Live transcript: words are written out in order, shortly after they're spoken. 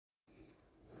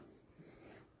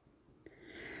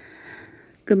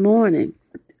Good morning.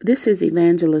 This is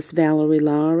Evangelist Valerie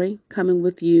Laurie coming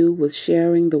with you with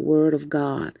sharing the Word of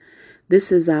God.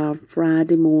 This is our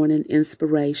Friday morning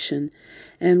inspiration,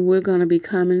 and we're going to be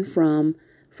coming from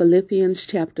Philippians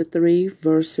chapter 3,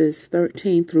 verses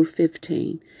 13 through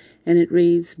 15. And it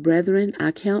reads, Brethren,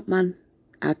 I count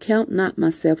not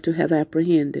myself to have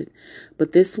apprehended,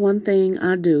 but this one thing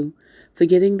I do,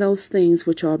 forgetting those things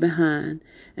which are behind,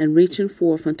 and reaching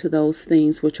forth unto those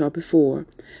things which are before.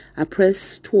 I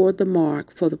press toward the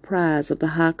mark for the prize of the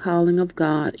high calling of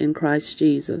God in Christ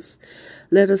Jesus.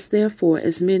 Let us therefore,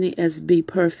 as many as be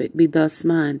perfect, be thus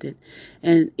minded.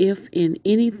 And if in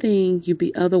anything you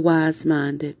be otherwise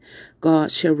minded,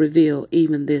 God shall reveal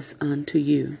even this unto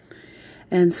you.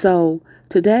 And so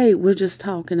today we're just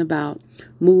talking about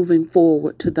moving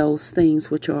forward to those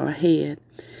things which are ahead.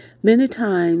 Many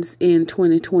times in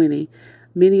 2020,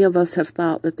 many of us have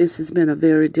thought that this has been a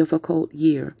very difficult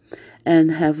year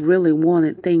and have really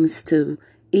wanted things to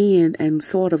end and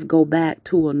sort of go back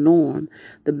to a norm.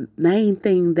 The main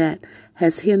thing that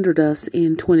has hindered us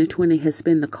in 2020 has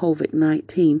been the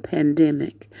COVID-19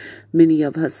 pandemic. Many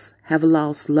of us have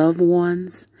lost loved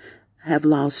ones, have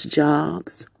lost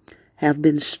jobs, have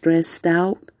been stressed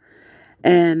out,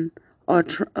 and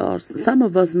or some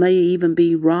of us may even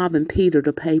be robbing Peter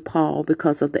to pay Paul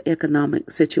because of the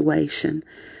economic situation.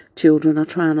 Children are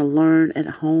trying to learn at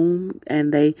home,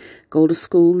 and they go to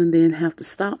school and then have to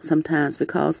stop sometimes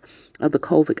because of the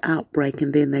COVID outbreak,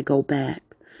 and then they go back.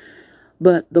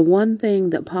 But the one thing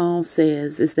that Paul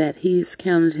says is that he's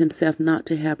counted himself not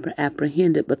to have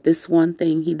apprehended, but this one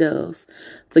thing he does,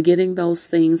 forgetting those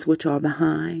things which are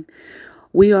behind.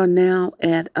 We are now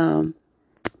at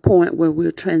point where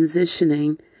we're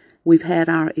transitioning. We've had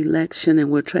our election and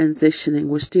we're transitioning.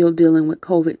 We're still dealing with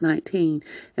COVID-19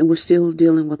 and we're still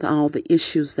dealing with all the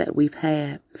issues that we've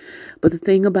had. But the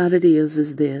thing about it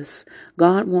is this: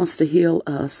 God wants to heal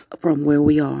us from where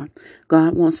we are.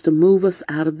 God wants to move us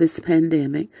out of this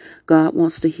pandemic. God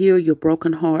wants to heal your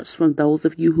broken hearts from those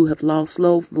of you who have lost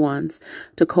loved ones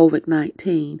to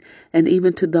COVID-19, and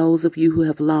even to those of you who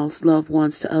have lost loved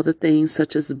ones to other things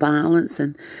such as violence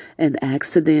and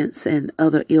accidents and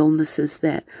other illnesses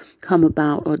that come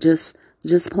about, or just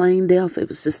plain death. It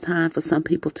was just time for some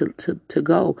people to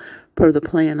go per the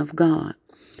plan of God.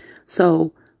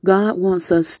 So God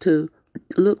wants us to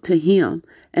look to Him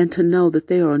and to know that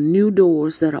there are new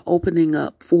doors that are opening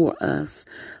up for us.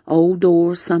 Old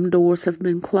doors, some doors have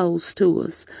been closed to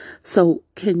us. So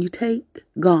can you take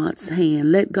God's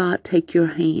hand? Let God take your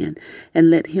hand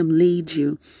and let Him lead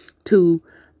you to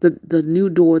the new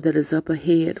door that is up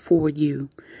ahead for you.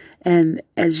 And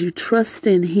as you trust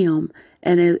in Him,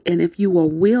 and if you are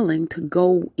willing to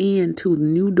go into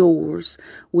new doors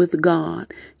with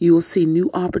God, you will see new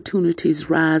opportunities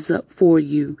rise up for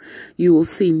you. You will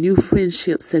see new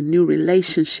friendships and new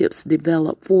relationships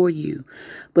develop for you.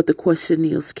 But the question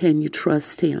is, can you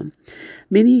trust Him?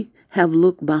 Many have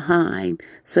looked behind,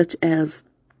 such as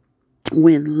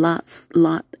when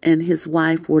Lot and his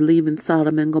wife were leaving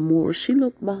Sodom and Gomorrah. She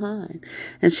looked behind,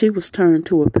 and she was turned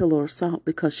to a pillar of salt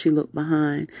because she looked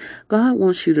behind. God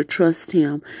wants you to trust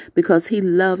Him because He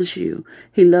loves you.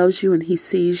 He loves you, and He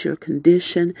sees your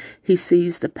condition. He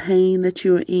sees the pain that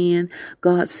you're in.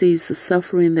 God sees the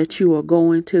suffering that you are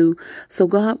going to. So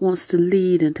God wants to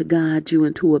lead and to guide you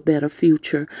into a better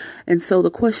future. And so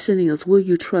the question is, will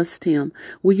you trust Him?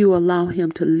 Will you allow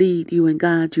Him to lead you and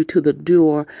guide you to the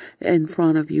door in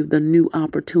front of you, the new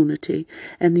opportunity?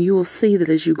 And you will see that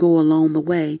as you go along the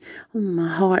way, my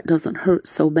heart doesn't hurt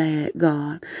so bad,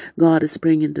 God. God is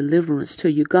bringing deliverance to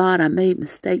you. God, I made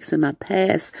mistakes in my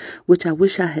past, which I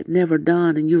wish I had never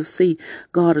done. And you'll see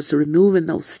God is removing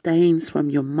those stains from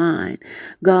your mind.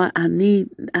 God, I need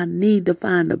to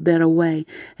find a better way.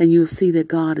 And you'll see that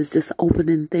God is just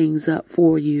opening things up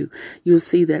for you. You'll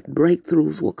see that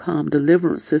breakthroughs will come,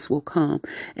 deliverances will come.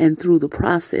 And through the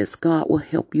process, God will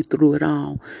help you through it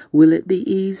all. Will it be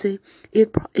easy?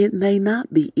 It may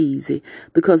not be easy,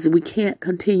 because we can't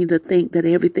continue to think that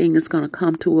everything is going to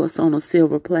come to us on a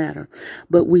silver platter.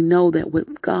 But we know that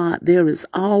with God, there is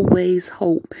always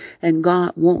hope, and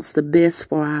God wants the best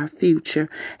for our future,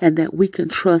 and that we can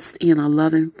trust in a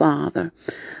loving Father.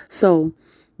 So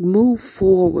move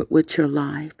forward with your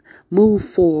life. Move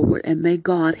forward, and may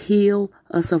God heal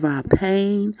us of our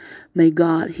pain. May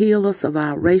God heal us of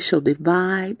our racial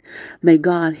divide. May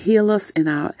God heal us in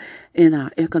our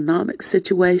economic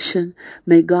situation.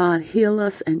 May God heal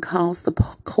us and cause the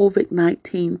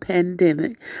COVID-19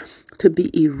 pandemic to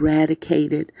be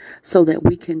eradicated so that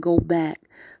we can go back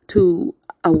to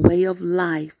a way of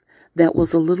life that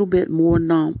was a little bit more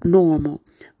normal,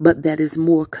 but that is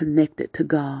more connected to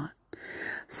God.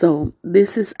 So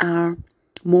this is our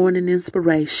morning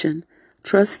inspiration.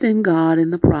 Trust in God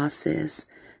in the process.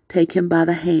 Take Him by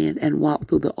the hand and walk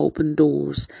through the open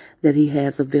doors that He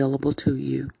has available to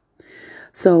you.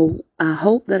 So I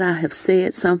hope that I have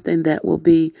said something that will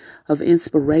be of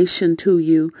inspiration to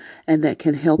you and that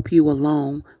can help you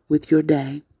along with your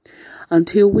day.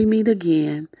 Until we meet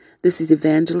again, this is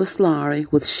Evangelist Laurie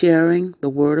with Sharing the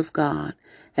Word of God,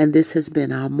 and this has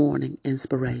been our morning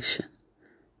inspiration.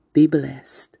 Be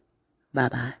blessed.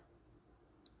 Bye-bye.